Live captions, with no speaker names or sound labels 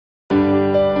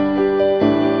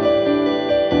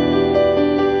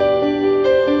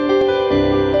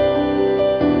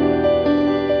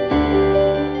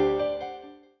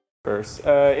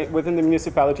within the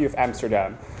municipality of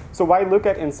Amsterdam. So why look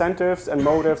at incentives and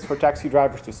motives for taxi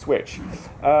drivers to switch?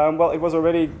 Well, it was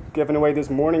already given away this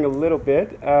morning a little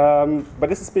bit, but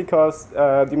this is because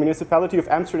the municipality of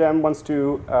Amsterdam wants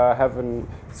to have a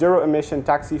zero-emission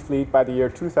taxi fleet by the year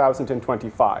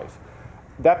 2025.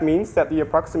 That means that the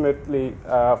approximately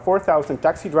 4,000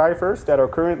 taxi drivers that are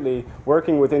currently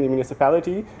working within the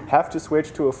municipality have to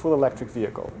switch to a full electric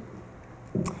vehicle.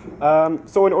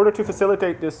 So in order to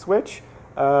facilitate this switch,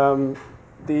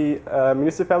 the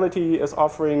municipality is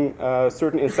offering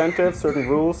certain incentives, certain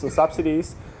rules and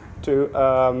subsidies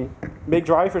to make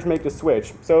drivers make the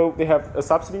switch. So they have a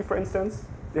subsidy, for instance.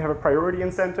 They have a priority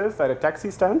incentive at a taxi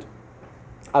stand.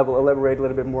 I will elaborate a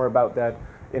little bit more about that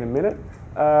in a minute.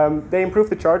 They improve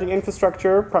the charging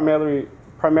infrastructure,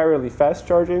 primarily fast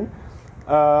charging,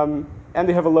 and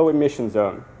they have a low emission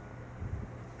zone.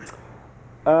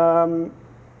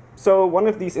 So one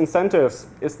of these incentives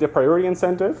is the priority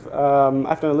incentive.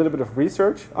 I've done a little bit of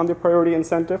research on the priority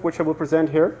incentive, which I will present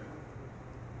here.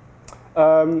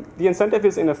 The incentive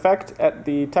is in effect at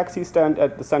the taxi stand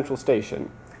at the central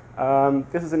station.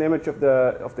 This is an image of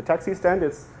the taxi stand.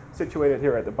 It's situated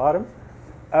here at the bottom.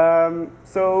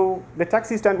 So the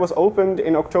taxi stand was opened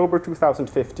in October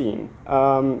 2015.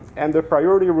 And the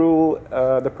priority rule,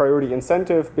 the priority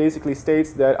incentive, basically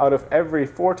states that out of every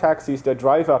 4 taxis that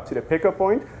drive up to the pickup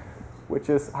point, which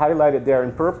is highlighted there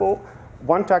in purple,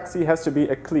 1 taxi has to be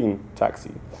a clean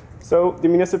taxi. So the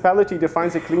municipality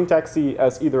defines a clean taxi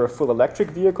as either a full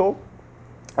electric vehicle,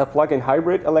 a plug-in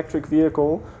hybrid electric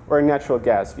vehicle, or a natural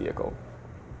gas vehicle.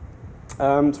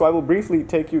 So I will briefly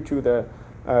take you to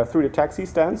through the taxi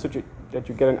stand so that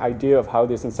you get an idea of how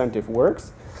this incentive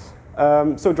works.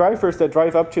 So drivers that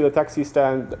drive up to the taxi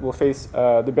stand will face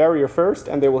the barrier first,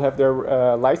 and they will have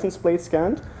their license plate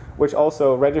scanned, which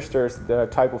also registers the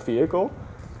type of vehicle.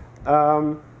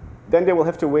 Then they will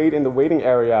have to wait in the waiting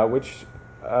area, which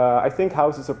I think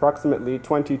houses approximately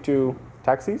 22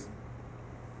 taxis.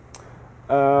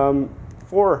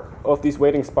 4 of these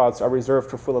waiting spots are reserved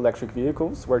for full electric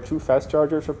vehicles, where 2 fast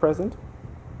chargers are present.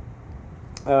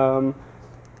 And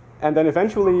then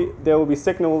eventually they will be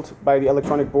signaled by the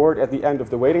electronic board at the end of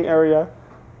the waiting area,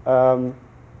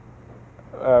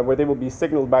 where they will be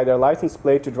signaled by their license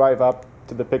plate to drive up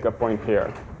to the pickup point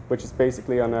here, which is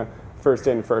basically on a first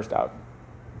in, first out.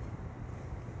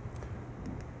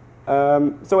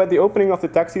 So at the opening of the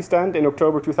taxi stand in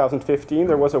October 2015,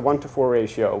 there was a 1-to-4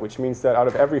 ratio, which means that out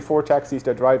of every 4 taxis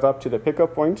that drive up to the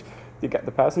pickup point to get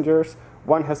the passengers,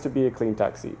 1 has to be a clean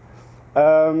taxi.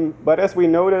 But as we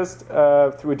noticed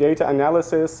through data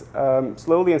analysis,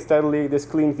 slowly and steadily this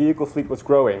clean vehicle fleet was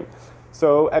growing.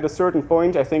 So at a certain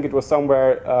point, I think it was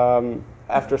somewhere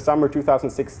after summer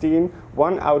 2016,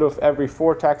 1 out of every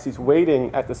 4 taxis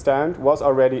waiting at the stand was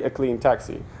already a clean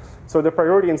taxi. So the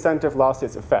priority incentive lost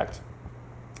its effect.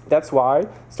 That's why,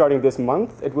 starting this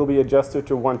month, it will be adjusted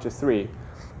to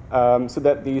 1-to-3, so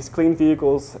that these clean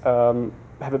vehicles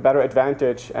have a better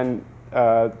advantage and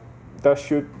thus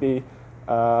should be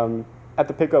at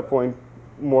the pickup point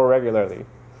more regularly.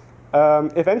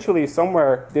 Eventually,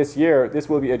 somewhere this year, this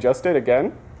will be adjusted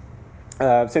again,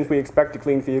 since we expect the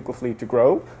clean vehicle fleet to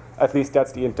grow. At least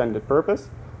that's the intended purpose.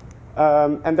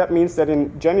 And that means that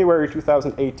in January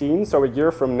 2018, so a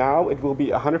year from now, it will be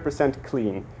 100%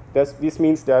 clean. This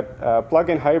means that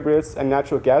plug-in hybrids and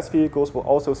natural gas vehicles will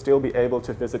also still be able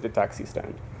to visit the taxi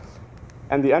stand.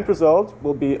 And the end result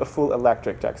will be a full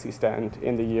electric taxi stand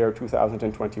in the year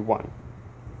 2021.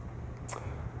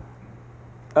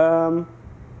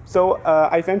 So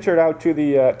I ventured out to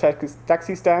the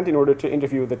taxi stand in order to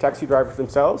interview the taxi drivers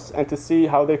themselves and to see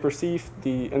how they perceive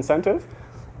the incentive.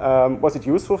 Was it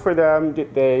useful for them?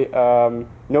 Did they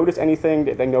notice anything?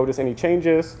 Did they notice any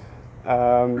changes?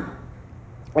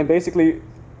 And basically,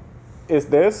 is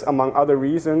this, among other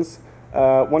reasons,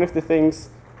 one of the things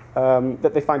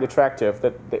that they find attractive,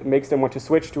 that makes them want to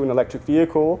switch to an electric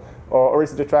vehicle? Or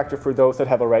is it attractive for those that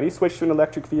have already switched to an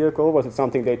electric vehicle? Was it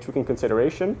something they took in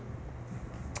consideration?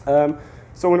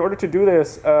 So in order to do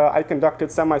this, I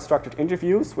conducted semi-structured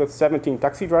interviews with 17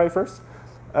 taxi drivers.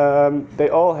 They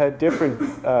all had different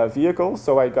vehicles,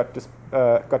 so I got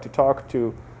to talk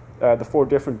to the 4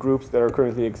 different groups that are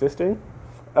currently existing.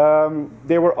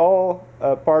 They were all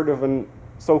part of a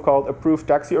so-called approved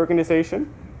taxi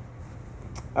organization.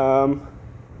 And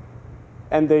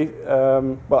they,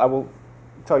 well, I will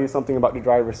tell you something about the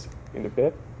drivers in a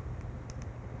bit.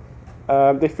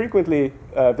 They frequently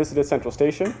visited Central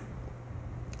Station.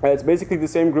 It's basically the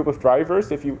same group of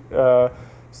drivers. If you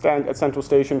stand at Central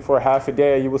Station for half a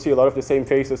day, you will see a lot of the same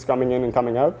faces coming in and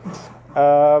coming out.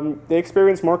 They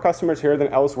experience more customers here than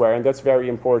elsewhere, and that's very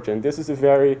important. This is a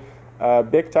very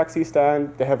big taxi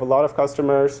stand. They have a lot of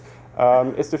customers.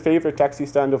 It's the favorite taxi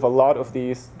stand of a lot of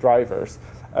these drivers.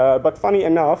 But funny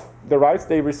enough, the rides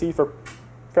they receive are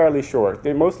fairly short.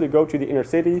 They mostly go to the inner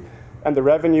city, and the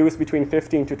revenue is between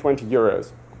 15 to 20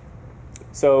 euros.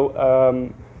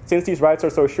 So since these rides are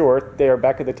so short, they are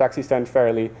back at the taxi stand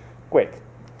fairly quick.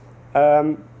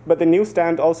 But the new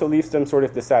stand also leaves them sort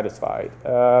of dissatisfied.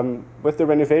 With the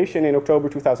renovation in October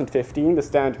 2015, the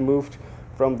stand moved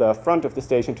from the front of the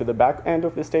station to the back end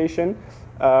of the station,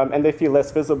 and they feel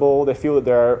less visible. They feel that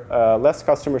there are less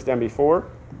customers than before.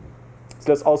 So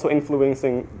that's also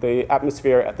influencing the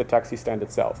atmosphere at the taxi stand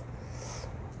itself.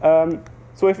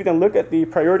 So if we then look at the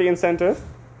priority incentive,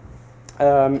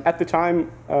 at the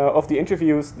time of the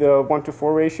interviews, the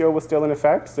 1-to-4 ratio was still in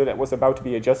effect, so that was about to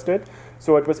be adjusted.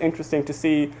 So it was interesting to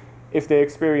see if they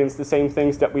experienced the same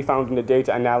things that we found in the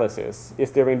data analysis.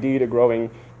 Is there indeed a growing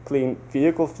clean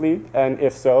vehicle fleet? And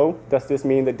if so, does this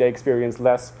mean that they experience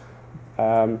less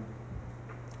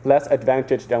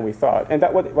advantage than we thought? And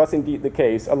that was indeed the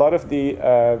case. A lot of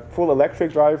the full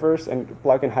electric drivers and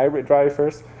plug-in hybrid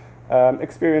drivers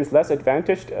experienced less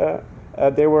advantage.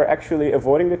 They were actually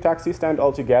avoiding the taxi stand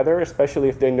altogether, especially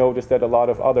if they noticed that a lot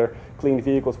of other clean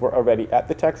vehicles were already at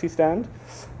the taxi stand.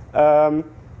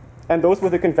 And those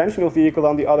with a conventional vehicle,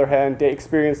 on the other hand, they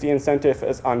experienced the incentive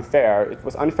as unfair. It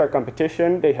was unfair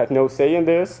competition. They had no say in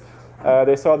this.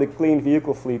 They saw the clean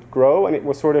vehicle fleet grow, and it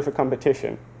was sort of a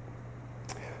competition.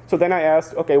 So then I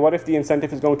asked, okay, what if the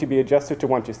incentive is going to be adjusted to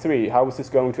 1-to-3? How is this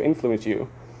going to influence you?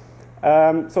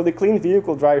 So the clean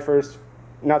vehicle drivers,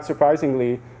 not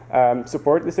surprisingly,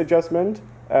 support this adjustment.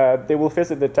 They will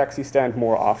visit the taxi stand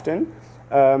more often.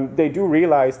 They do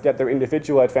realize that their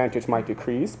individual advantage might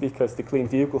decrease because the clean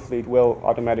vehicle fleet will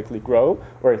automatically grow,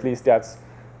 or at least that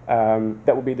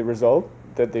will be the result,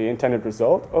 the intended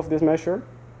result of this measure.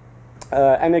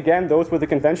 And again, those with a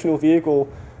conventional vehicle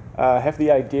have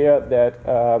the idea that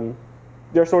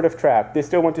they're sort of trapped. They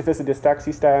still want to visit this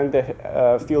taxi stand. They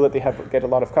feel that they get a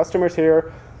lot of customers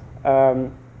here.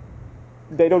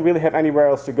 They don't really have anywhere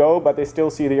else to go, but they still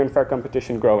see the unfair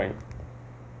competition growing.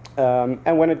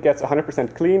 And when it gets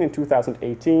 100% clean in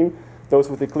 2018, those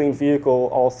with a clean vehicle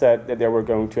all said that they were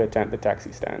going to attend the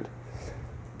taxi stand.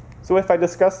 So if I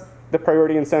discuss the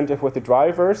priority incentive with the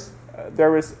drivers,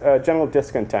 there is general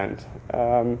discontent,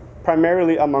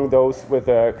 primarily among those with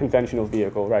a conventional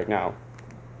vehicle right now.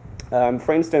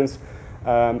 For instance,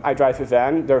 I drive a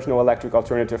van. There's no electric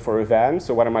alternative for a van,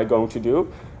 so what am I going to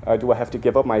do? Do I have to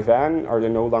give up my van? Are there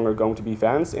no longer going to be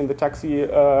vans in the taxi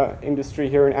industry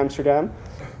here in Amsterdam?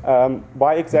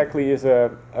 Why exactly is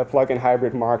a plug-in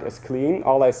hybrid marked as clean?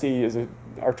 All I see is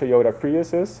our Toyota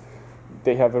Priuses.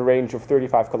 They have a range of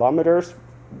 35 kilometers.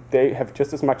 They have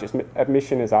just as much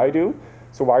emission as I do,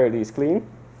 so why are these clean?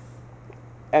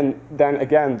 And then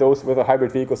again, those with a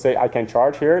hybrid vehicle say, I can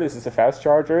charge here, this is a fast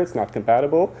charger, it's not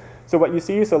compatible. So what you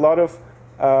see is a lot of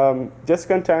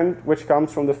discontent, which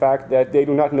comes from the fact that they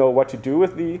do not know what to do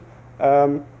with the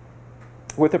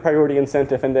priority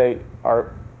incentive, and they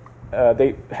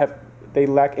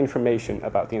lack information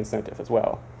about the incentive as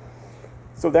well.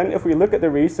 So then if we look at the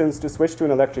reasons to switch to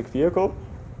an electric vehicle,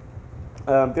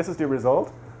 this is the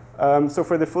result. So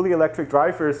for the fully electric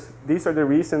drivers, these are the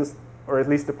reasons, or at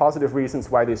least the positive reasons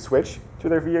why they switch to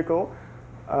their vehicle.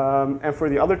 And for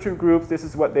the other two groups, this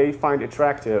is what they find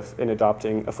attractive in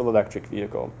adopting a full electric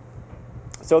vehicle.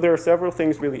 So there are several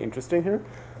things really interesting here.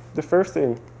 The first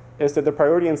thing is that the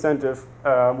priority incentive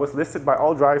was listed by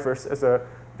all drivers as a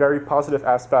very positive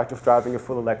aspect of driving a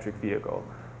full electric vehicle.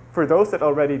 For those that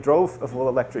already drove a full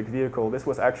electric vehicle, this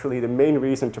was actually the main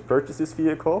reason to purchase this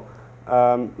vehicle.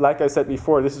 Like I said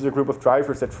before, this is a group of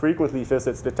drivers that frequently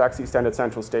visits the taxi stand at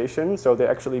Central Station, so they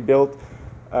actually bought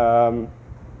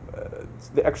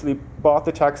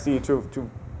the taxi to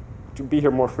be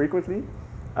here more frequently.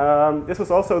 This was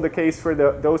also the case for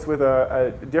those with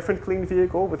a different clean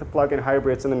vehicle, with the plug-in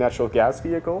hybrids and the natural gas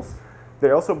vehicles.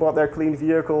 They also bought their clean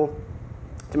vehicle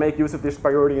to make use of this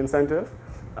priority incentive.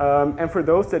 And for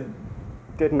those that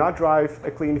did not drive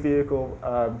a clean vehicle,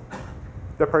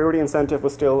 the priority incentive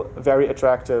was still a very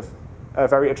attractive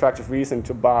reason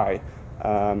to buy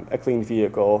a clean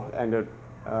vehicle, and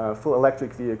a full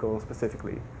electric vehicle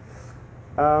specifically.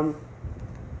 And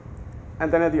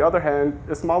then on the other hand,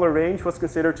 the smaller range was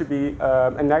considered to be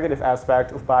a negative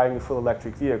aspect of buying a full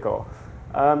electric vehicle.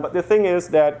 But the thing is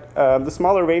that the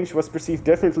smaller range was perceived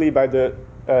differently by the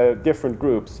different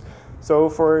groups. So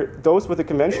for those with a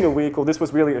conventional vehicle, this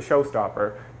was really a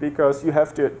showstopper, because you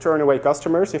have to turn away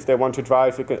customers if they want to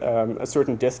drive a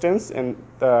certain distance and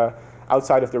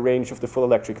outside of the range of the full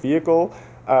electric vehicle.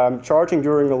 Charging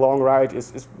during a long ride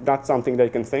is not something they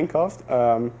can think of.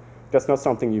 that's not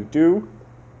something you do.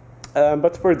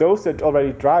 But for those that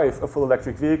already drive a full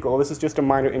electric vehicle, this is just a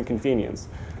minor inconvenience.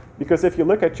 Because if you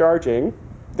look at charging,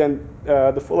 then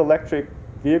the full electric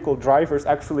vehicle drivers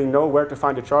actually know where to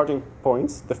find the charging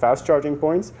points, the fast charging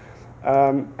points,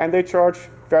 and they charge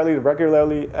fairly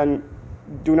regularly and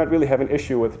do not really have an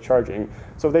issue with charging.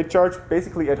 So they charge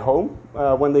basically at home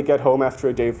when they get home after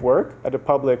a day of work at a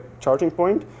public charging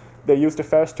point. They use the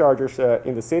fast chargers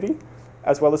in the city,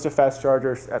 as well as the fast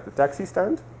chargers at the taxi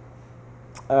stand.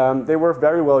 They were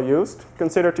very well used,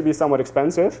 considered to be somewhat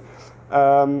expensive,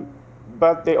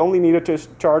 but they only needed to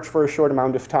charge for a short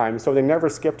amount of time, so they never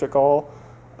skipped a call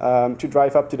to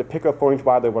drive up to the pickup point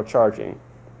while they were charging.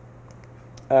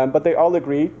 But they all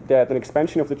agreed that an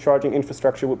expansion of the charging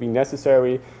infrastructure would be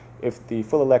necessary if the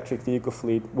full electric vehicle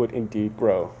fleet would indeed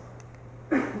grow.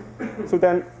 So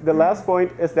then the last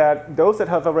point is that those that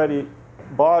have already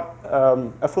bought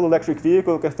a full electric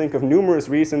vehicle can think of numerous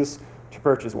reasons to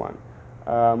purchase one,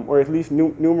 or at least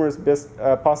numerous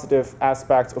positive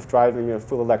aspects of driving a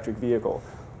full electric vehicle,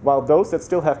 while those that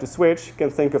still have to switch can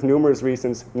think of numerous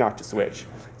reasons not to switch.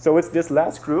 So it's this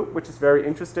last group which is very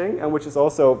interesting and which is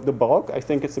also the bulk. I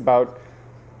think it's about,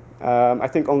 I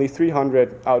think only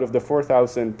 300 out of the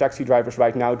 4,000 taxi drivers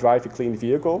right now drive a clean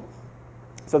vehicle.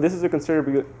 So this is a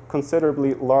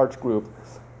considerably large group.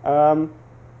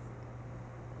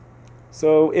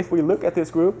 So if we look at this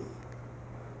group,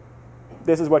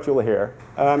 this is what you'll hear.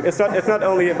 It's not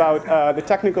only about the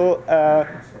technical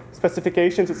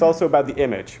specifications, it's also about the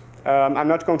image. I'm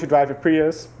not going to drive a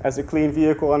Prius as a clean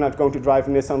vehicle. I'm not going to drive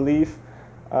a Nissan Leaf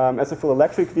as a full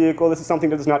electric vehicle. This is something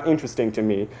that is not interesting to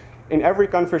me. In every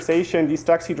conversation, these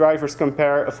taxi drivers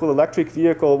compare a full electric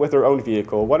vehicle with their own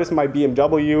vehicle. What is my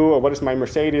BMW or what is my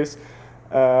Mercedes?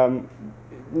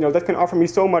 That can offer me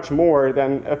so much more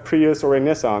than a Prius or a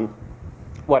Nissan.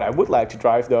 What I would like to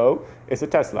drive, though, is a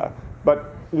Tesla.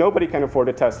 But nobody can afford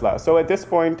a Tesla. So at this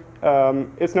point,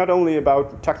 it's not only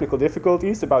about technical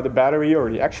difficulties, about the battery or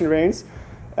the action range.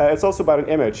 It's also about an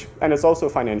image, and it's also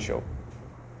financial.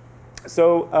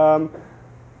 So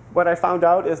what I found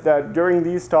out is that during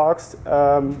these talks,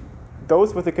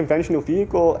 those with a conventional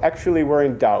vehicle actually were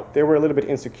in doubt. They were a little bit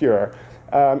insecure.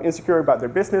 Insecure about their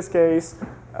business case.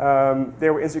 They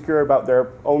were insecure about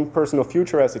their own personal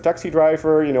future as a taxi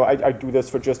driver. I do this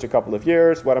for just a couple of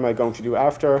years. What am I going to do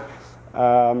after?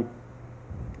 How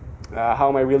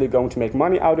am I really going to make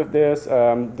money out of this?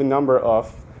 The number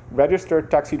of registered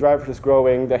taxi drivers is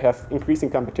growing. They have increasing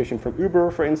competition from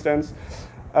Uber, for instance.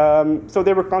 So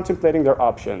they were contemplating their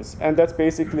options. And that's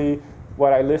basically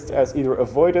what I list as either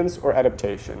avoidance or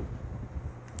adaptation.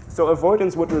 So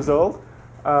avoidance would result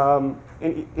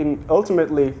in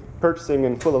ultimately purchasing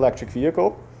a full electric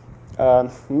vehicle,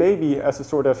 maybe as a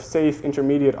sort of safe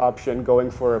intermediate option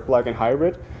going for a plug-in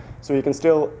hybrid. So you can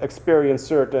still experience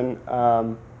certain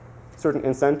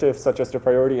incentives, such as the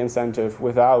priority incentive,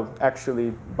 without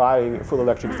actually buying a full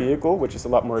electric vehicle, which is a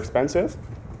lot more expensive.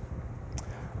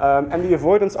 And the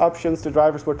avoidance options the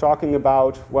drivers were talking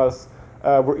about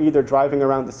were either driving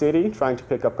around the city, trying to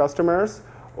pick up customers,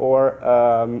 or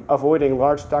avoiding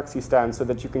large taxi stands so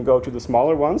that you can go to the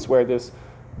smaller ones where these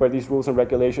rules and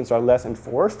regulations are less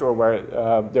enforced, or where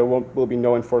there will be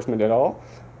no enforcement at all.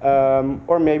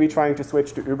 Or maybe trying to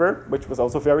switch to Uber, which was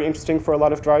also very interesting for a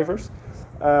lot of drivers.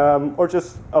 Or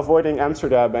just avoiding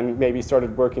Amsterdam and maybe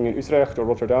started working in Utrecht or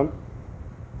Rotterdam.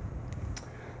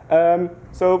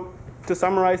 So to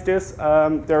summarize this,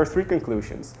 there are three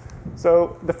conclusions.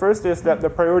 So the first is that the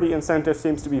priority incentive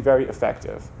seems to be very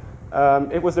effective.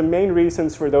 It was the main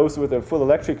reasons for those with a full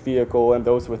electric vehicle and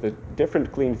those with a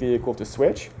different clean vehicle to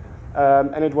switch.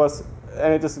 And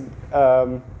it is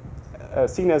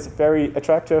seen as very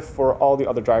attractive for all the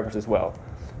other drivers as well.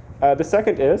 The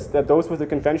second is that those with a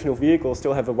conventional vehicle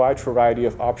still have a wide variety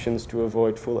of options to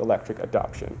avoid full electric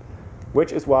adoption,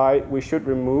 which is why we should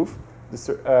remove the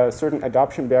certain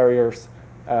adoption barriers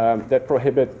that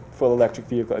prohibit full electric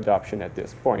vehicle adoption at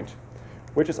this point,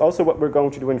 which is also what we're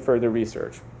going to do in further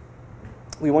research.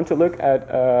 We want to look at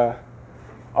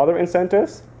other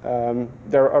incentives.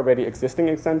 There are already existing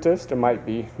incentives. There might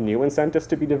be new incentives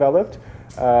to be developed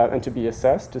and to be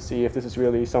assessed to see if this is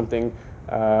really something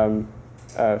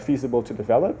feasible to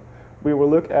develop. We will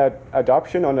look at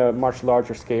adoption on a much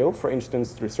larger scale, for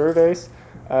instance, through surveys,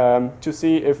 to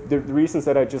see if the reasons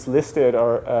that I just listed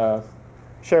are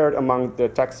shared among the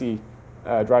taxi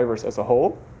drivers as a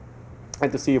whole,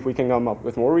 and to see if we can come up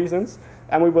with more reasons.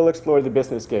 And we will explore the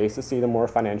business case to see the more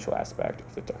financial aspect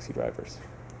of the taxi drivers.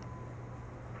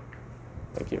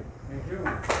 Thank you. Thank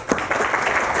you.